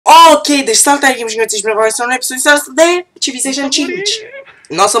Ok, deci salutare și mă și vreau să un episod de Civilization 5.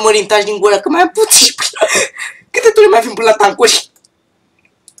 Nu o să mărim, taci din gură, că mai am puțin. Câte ture mai avem până la tancuri?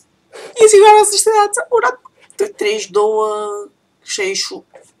 E sigură să știi dată. Una, 32, 61,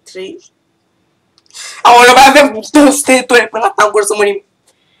 30. Aoleu, mai avem 200 ture până la tancuri să mărim.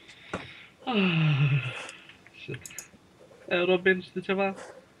 Robin, știi ceva?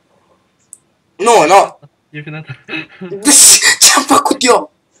 Nu, nu. E finată. Ce-am făcut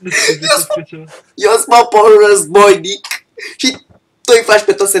eu? Nu știu ceva. Eu sunt poporul războinic și tu îi faci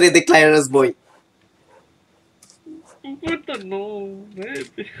pe toți să ne declare război. Pută, nu,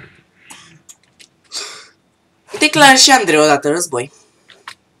 baby. Declar și Andrei odată război.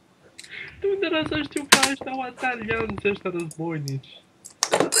 De unde era să știu că ăștia au atâtea alianțe, ăștia războinici?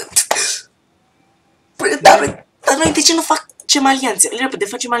 Dar noi de ce nu facem alianțe? Repede,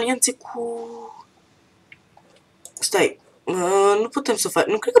 facem alianțe cu... Stai, nu putem să fac...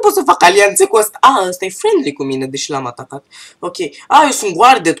 Nu cred că pot să fac alianțe cu ăsta. Ăsta e friendly cu mine, deși l-am atacat. Ok. Eu sunt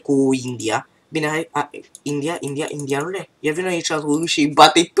guarded cu India. Bine, hai... Indianule? Ia vină aici și îi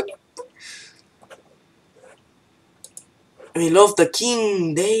bate-i. We love the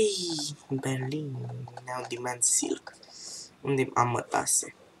king, day Berlin. Now demand silk. Unde am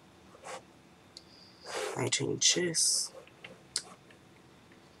mătase? Aici în chess.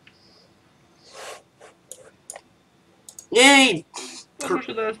 Yay! Nu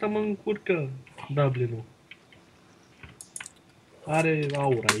știu, de asta mă încurcă Dublin-ul. Are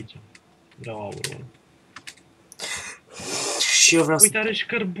aur aici. Vreau aurul. Și eu vreau Uite, are și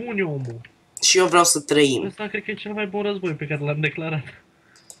cărbune, omul. Și eu vreau să trăim. Ăsta cred că e cel mai bun război pe care l-am declarat.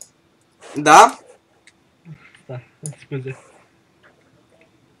 Da? Da, scuze.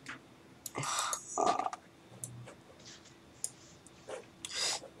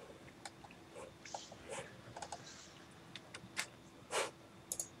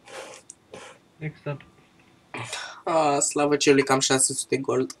 Exact. Slavă celui că am 600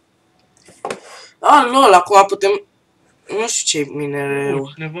 gold. Lol, acum putem... Nu știu ce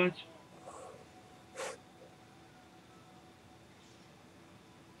minereu. Cineva?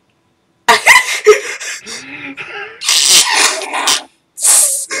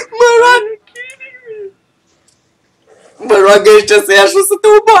 Mă roagă ăștia să ia și o să te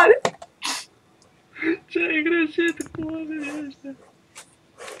omoare. Ce ai greșit cu oamenii ăștia?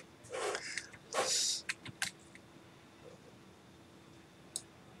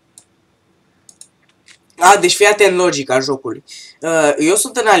 Deci fii atent logica jocului. Eu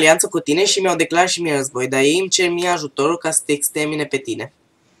sunt în alianță cu tine și mi-au declarat și mie război, dar ei îmi cer mie ajutorul ca să te extermine pe tine.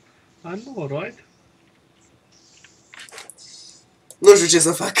 Nu, right? Nu știu ce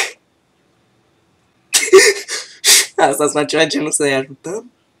să fac. Asta sunt ceva genul să-i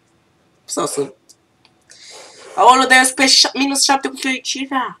ajutăm? Sau să... Aoleu, dar eu sunt pe minus 7 cu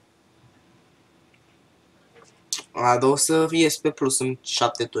fericirea. Dar o să ies pe plus în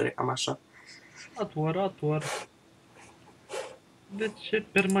 7 ture, cam așa. War. De ce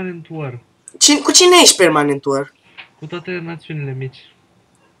permanent war? Cu cine ești permanent war? Cu toate națiunile mici.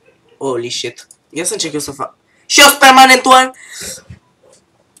 Holy shit. Ia să încerc eu să fac. Și eu sunt permanent war!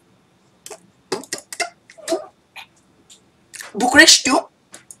 Bucureștiu,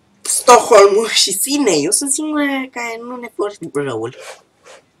 Stockholm și Sydney. Eu sunt singurele care nu ne vor răul.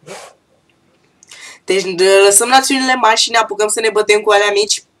 Deci lăsăm națiunile mari și ne apucăm să ne bătem cu alea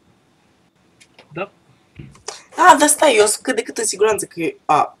mici. Da. Dar stai, eu sunt cât de cât în siguranță că... Ei,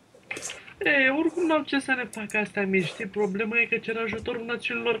 oricum n-au ce să ne facă astea mici, știi? Problema e că cer ajutorul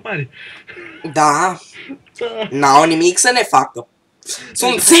națiunilor mari. Da. Da. N-au nimic să ne facă.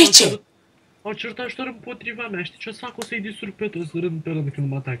 Sunt 10! Au cerut ajutor împotriva mea, știi ce o să fac? O să-i distrug pe toți rând pe rând când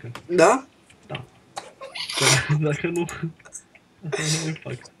mă atacă. Da? Da. Dacă nu... Asta nu le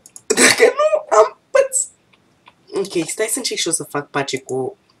fac. Dacă nu, am păț. Ok, stai să încerc și eu să fac pace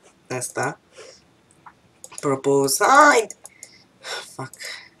cu asta. Propose, fuck.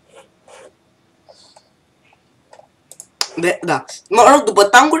 Da. Mă rog, după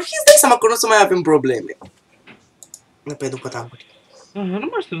tancuri, îți dai seama că nu o să mai avem probleme. Pe după tancuri. Nu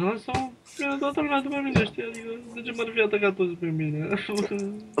mă așteptam, sau... Toată lumea după mine, știi? Adică, de ce m-ar fi atacat toți pe mine?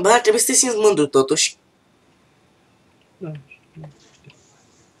 Bă, dar trebuie să te simți mândru totuși. Da.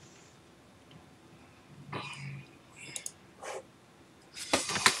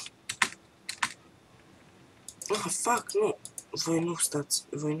 Fuck, nu. Voi nu stați,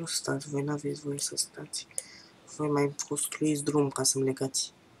 voi n-aveți voie să stați. Voi mai construiți drum ca să-mi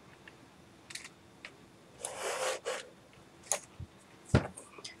legați.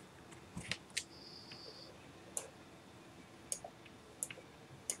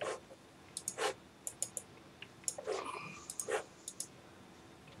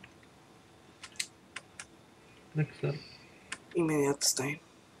 Exact. Imediat, stai.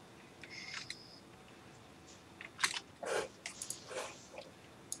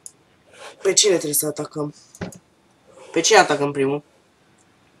 Pe cine trebuie să atacăm? Pe cine atacăm primul?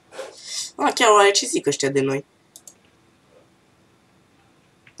 Chiar oare ce zic ăștia de noi?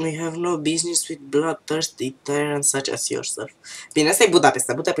 We have no business with bloodthirsty tyrants such as yourself. Bine, asta e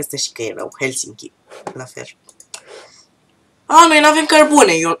Budapesta. Budapesta și că e rău. Helsinki. La fel. Noi n-avem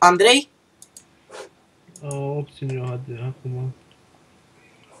cărbune. Andrei? Obțin eu acum.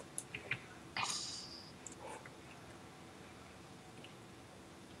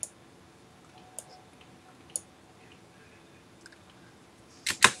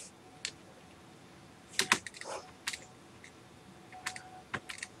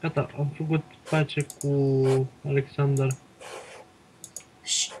 Gata, am făcut pace cu Alexander.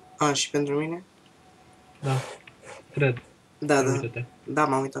 Și pentru mine? Da, cred. Da, da. Da,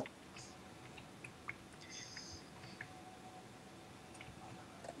 m-am uitat.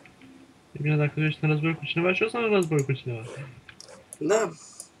 E bine dacă tu ești în război cu cineva și eu sunt în război cu cineva. Da.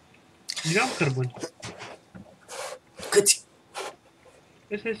 Eu am cărbuni. Câți?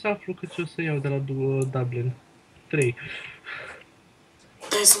 Hai să aflu câți o să iau de la Dublin. 3.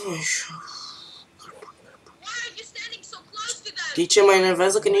 Hai să mă ieși. Știi ce mă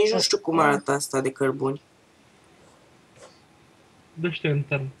enervează? Că nici nu știu cum arată asta de cărbuni. Dă-și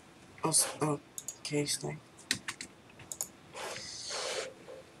intern. Ok, stai.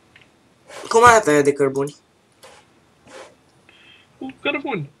 Cum arată aia de cărbuni? Cu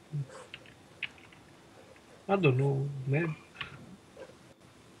cărbuni. Adu, nu, merg.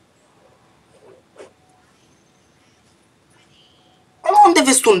 Unde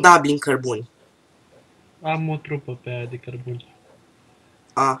vezi tu un Dublin cărbuni? Am o trupă pe aia de cărbuni.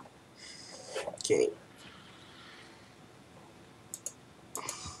 Ok.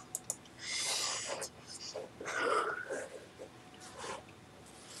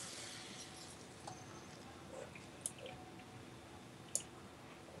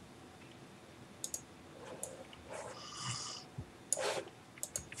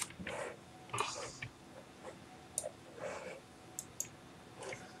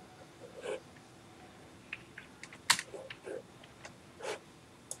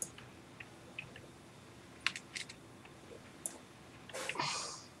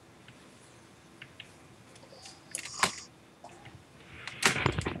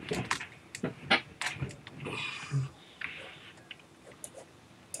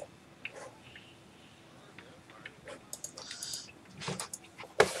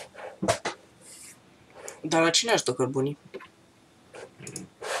 Dar la cine ajută cărbunii?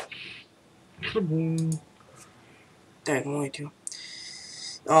 Bun. Da, mă uit eu.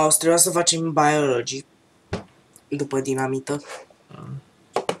 O să trebuia să facem biology. După dinamită.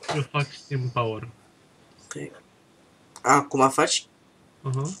 Eu fac steam power. Ok. Acum faci?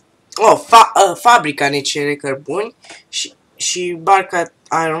 Uh-huh. Fabrica ne cere cărbuni și barca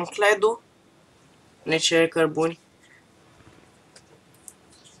Ironclad-ul ne cere cărbuni.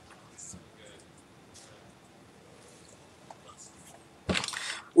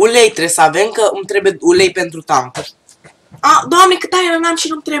 Ulei trebuie să avem, că îmi trebuie ulei pentru tankuri. Doamne, cât iron am și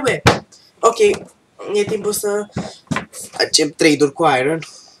nu-mi trebuie. Ok, e timpul să facem trade-uri cu iron.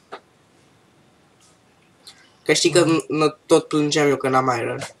 Că știi că tot plângeam eu că n-am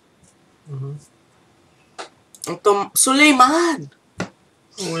iron. Suleiman!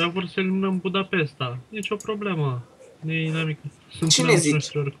 Eu vor să eliminăm Budapesta. Nici o problemă. Nu e dinamică. Cine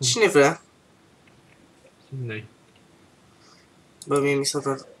zici? Cine vrea? Vineri. Bă, mie mi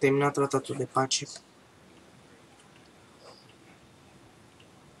s-a terminat tratatul de pace.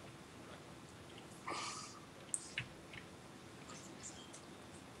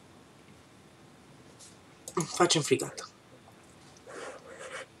 Facem frigată.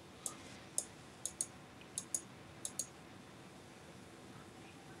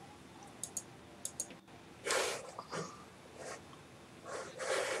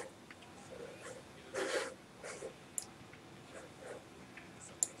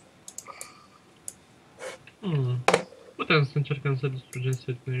 Putem să încercăm să distrugem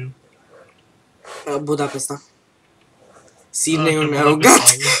Sydney-ul. Budapesta. Sydney-ul ne-a rugat.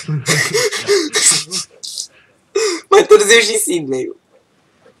 Mai târziu și Sydney-ul.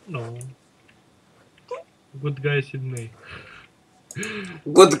 No. Good guy Sydney.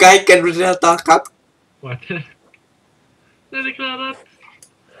 Good guy că nu ne-a atacat. Poate. Ne-a declarat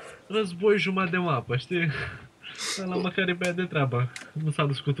război jumătate de mapă, știi? Ăla măcar e băiat de treabă. Nu s-a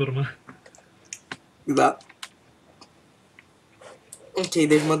dus cu turma. Da. Ok,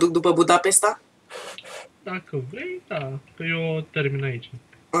 deci mă duc după Budapesta? Dacă vrei, da. Că eu termin aici.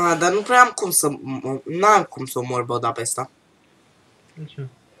 Dar nu prea am cum să... N-am cum să omor boda pe asta. De ce?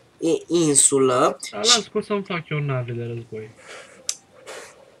 E insulă. Las că o să-mi fac eu nave de război.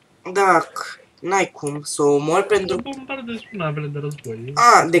 Dacă n-ai cum să o omori pentru... Să bombardez cu navele de război.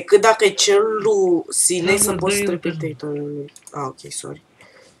 Decât dacă e celul sine să poți dă-i trece pe întâi. teritoriul lui. Ok, sorry.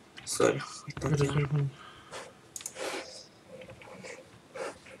 Sorry, uitați.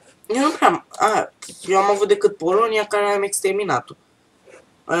 Eu nu prea am... eu am avut decât Polonia care am exterminat-o.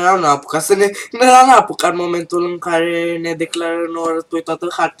 Aia n-a apucat să ne... n-a apucat în momentul în care ne declară nouă război toată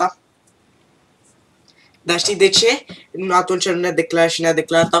harta. Dar știi de ce? Atunci nu ne declară și ne-a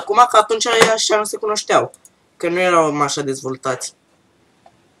declarat acum, că atunci așa nu se cunoșteau. Că nu erau așa dezvoltați.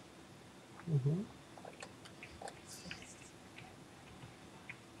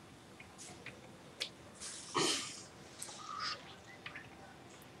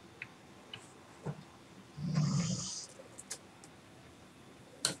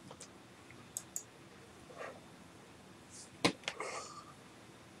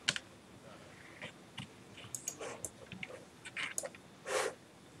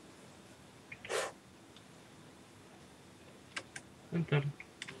 Enter.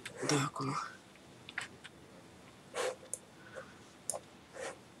 Da, acum.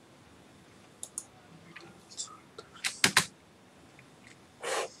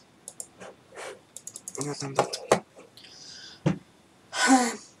 Gata, am dat.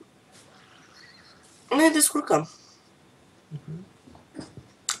 Ne descurcăm.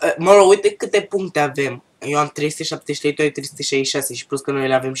 Mă rog, uite câte puncte avem. Eu am 373, tu ai 366 și plus că noi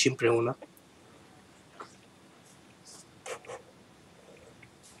le avem și împreună.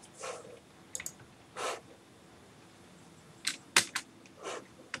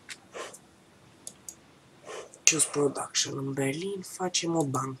 Choose Production. În Berlin facem o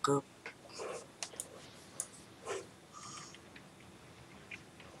bancă.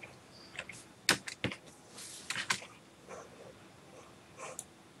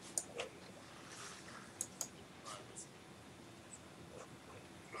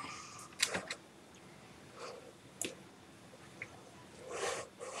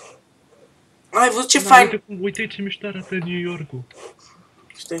 Ai văzut ce fain? Uite ce mișto arată New York-ul.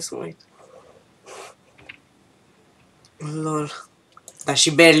 Stai să mă uit. Lol. Dar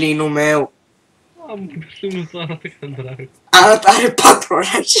și Berlinul meu. Nu s-a arată ca drag. Are 4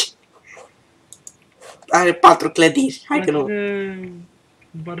 orașe. Are 4 clădiri. Hai că nu.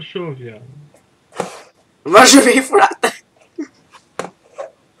 Varșovia. Varșovia e furată.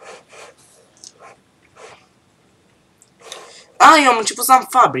 Eu am început să am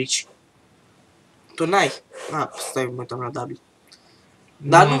fabrici. Tu n-ai. Stai, mă uitam la Dublin.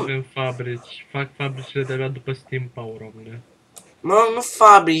 Dar nu avem fabrici. Fac fabricile de-abia după Steam Power, omule. Mă, nu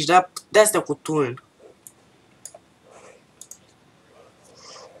fabrici, dar de-astea cu turn.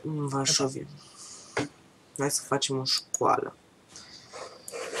 În Varșovia. Hai să facem o școală.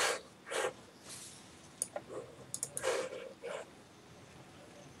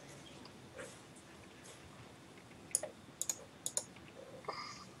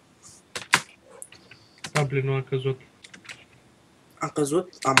 Dublinul a căzut. A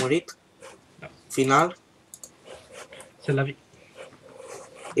căzut? A murit? Da. Final? Se la vi.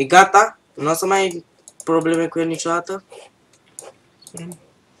 E gata? Nu o să mai ai probleme cu el niciodată? Sperăm.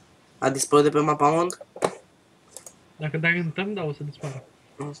 A dispărut de pe mapamond? Dacă intăm, da, o să dispară.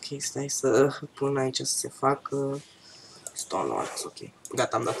 Ok, stai să pun aici să se facă stoneworks, ok.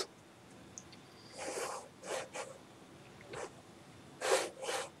 Gata, am dat.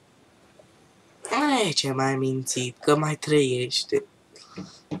 Ce mai mințit, că mai trăiește.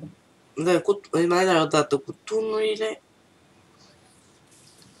 Da, îi mai dai odată cu turnurile.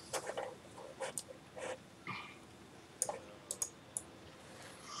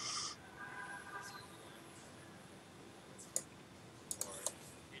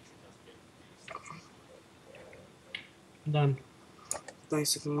 Dan. Dai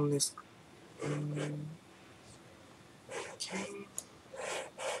să gândesc. Ok.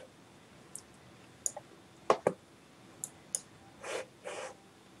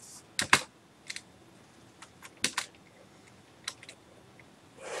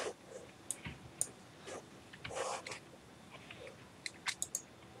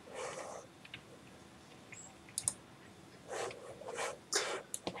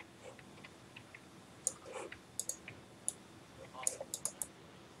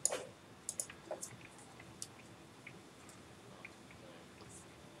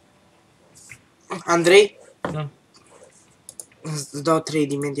 Andrei? Da. Îți dau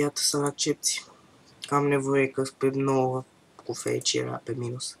trade imediat să-l accepti. Că am nevoie că pe 9 cu fericirea pe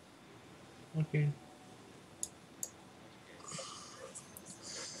minus. Ok.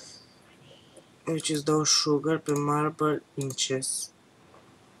 Deci îți dau sugar pe marble in chest.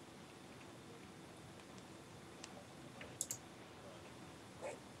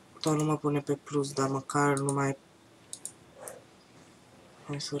 Dar nu mă pune pe plus, dar măcar nu mai...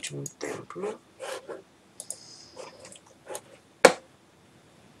 Hai să facem un templu.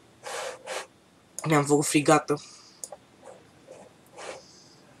 Mi-am făcut frigată.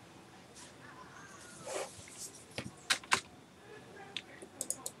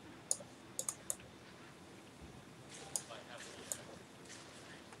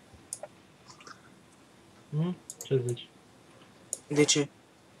 Ce zici? De ce?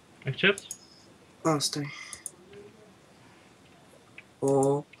 Accepti? Asta-i.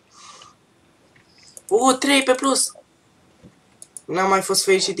 O, 3 pe plus! N-am mai fost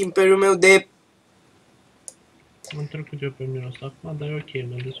fericit imperiul meu de... Am trecut eu pe minus acum, dar e ok,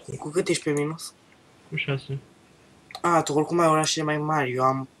 mă descurc. Cu cât ești pe minus? Cu 6. A, tu oricum ai orașele mai mari,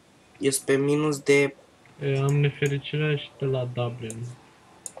 eu sunt pe minus de... Am nefericirea și de la Dublin.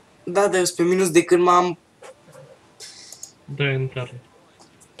 Da, dar eu sunt pe minus de când m-am... Da, intern.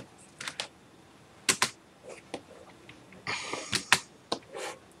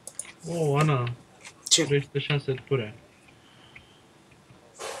 Oh, Ana. Ce? 306 ture.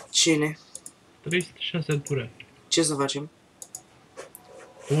 Cine? 306 ture. Ce să facem?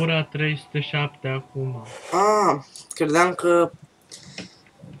 Tura 307 acum. Ah, credeam că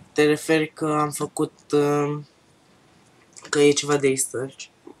te referi că am făcut... că e ceva de research.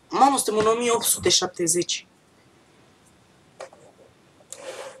 Mamă, suntem în 1870.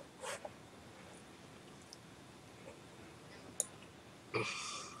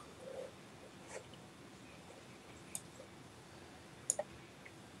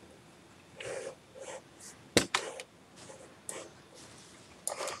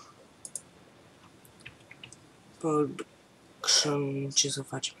 Production, ce să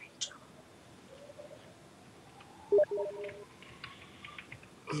facem aici?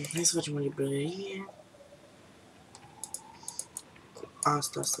 Hai să facem o librărie. Cu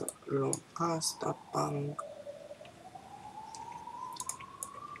asta să luăm asta, pang.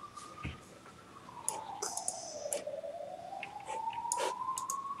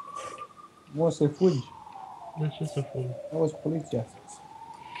 Mă, să fugi. De ce să fug? Auzi, poliția.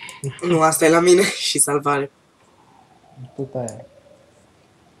 Nu, asta e la mine și salvare. Tot aia.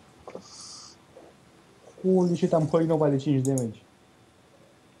 Holy shit, am Holinova de 5 damage.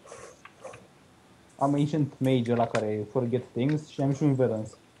 Am Ancient Mage ăla care forget things și am și un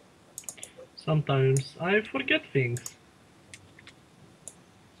Verance. Sometimes I forget things.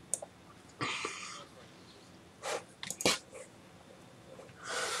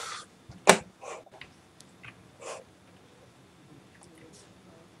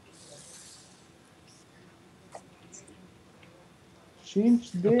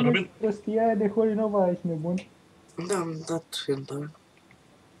 Cinci damage Robin? prostia aia de Holinova, ești nebun? Da, am dat într-un.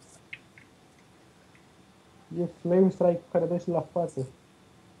 E Flame Strike care dă și la față.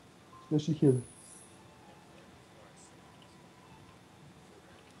 Și dă și heal.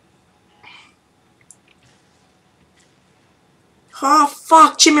 Ha,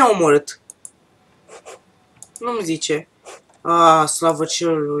 fuck, ce mi-a omorât? Nu-mi zice. Ah, slavă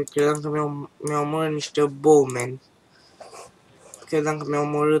cerului, credeam că mi-au omorât niște bowmen. Credeam că mi-au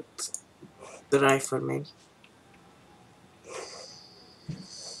omorât riflemen.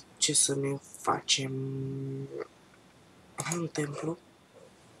 Ce să ne facem? Un templu.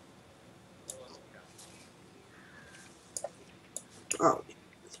 Au.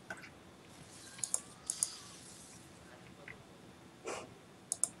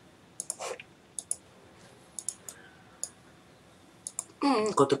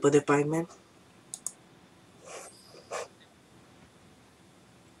 Încă o tăpă de paimen.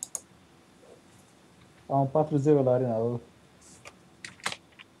 Am 4-0 la arena lor.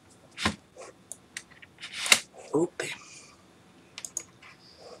 Ope.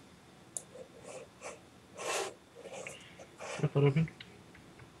 Gata, Robin?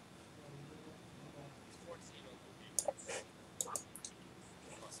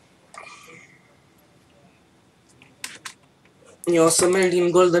 Eu o să merg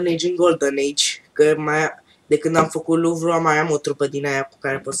din Golden Age în Golden Age, că de când am făcut Louvre mai am o trupă din aia cu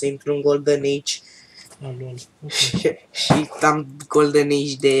care pot să intru în Golden Age. Ah, lol. Okay. Și am Golden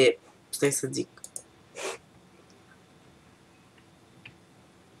Age de... stai să zic.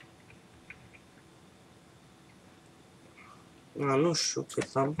 Nu știu cât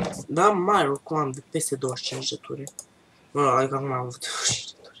am. Da, mai oricum am de peste 25 de ture. Nu, adică acum am avut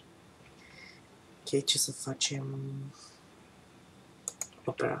 25 de ture. Ok, ce să facem?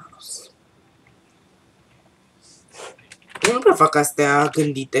 Opera House. Eu nu prea fac astea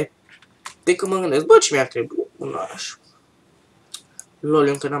gândite. De când mă gândesc, bă, ce mi-ar trebui? Un oraș. Lol,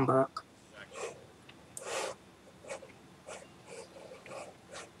 eu încă n-am barac.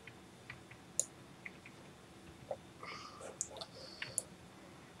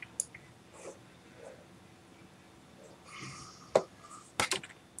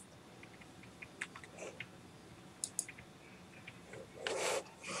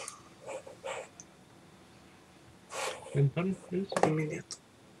 Imediat.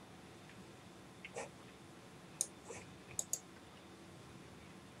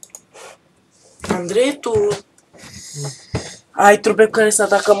 Andrei, tu ai trupe care să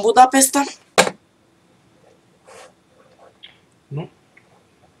atacă în Budapesta? Nu.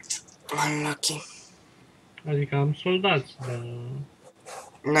 Unlucky. Adică am soldați, dar...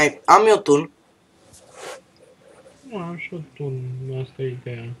 N-ai... Am eu tun. Nu, am și eu tun, asta e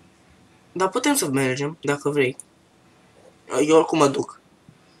ideea. Dar putem să mergem, dacă vrei. Eu oricum mă duc.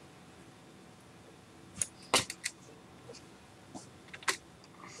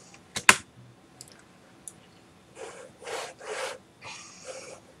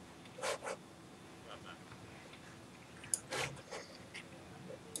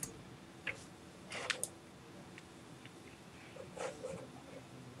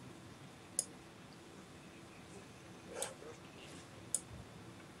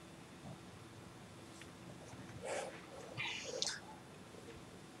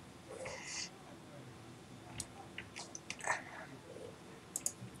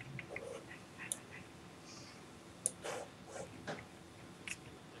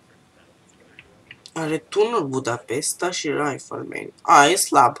 Are tunul Budapesta și Rifleman. A, e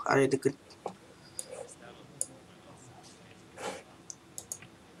slab. Are decât...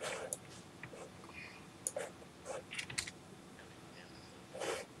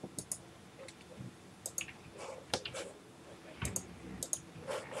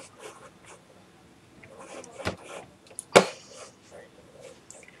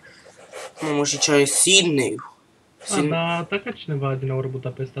 Mamă, și ce are Sydney? A, dar a atacat cineva din aur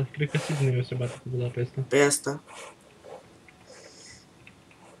Budapesta. Cred că Sydney se bate cu Budapesta. Pe asta.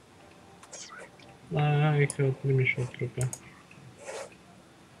 Hai că primi și o trupă.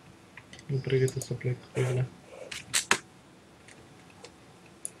 Nu pregătesc să plec pe ele.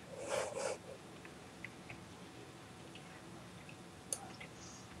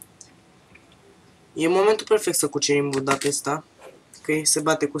 E momentul perfect să cucerim Budapesta. Că se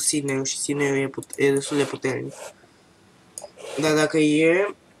bate cu Sydney-ul și Sydney-ul e destul de puternic. Dar dacă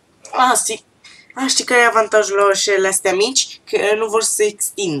e... știi care e avantajul la orașele astea mici? Că nu vor să se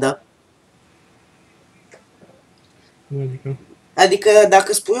extindă. Adică? Adică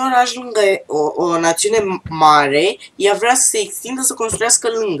dacă spui un oraș lângă o națiune mare, ea vrea să se extindă, să construiască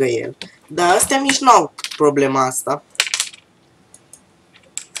lângă el. Dar astea mici nu au problema asta.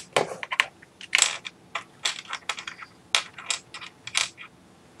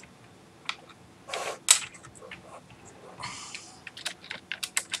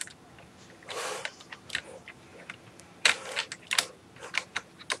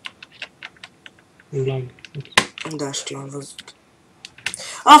 Lag. Da, știu, am văzut.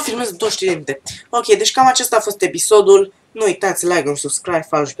 Filmez 20 de minute. Ok, deci cam acesta a fost episodul. Nu uitați, like, subscribe,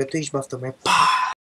 follow și pe Twitch, Bafta mea. Pa!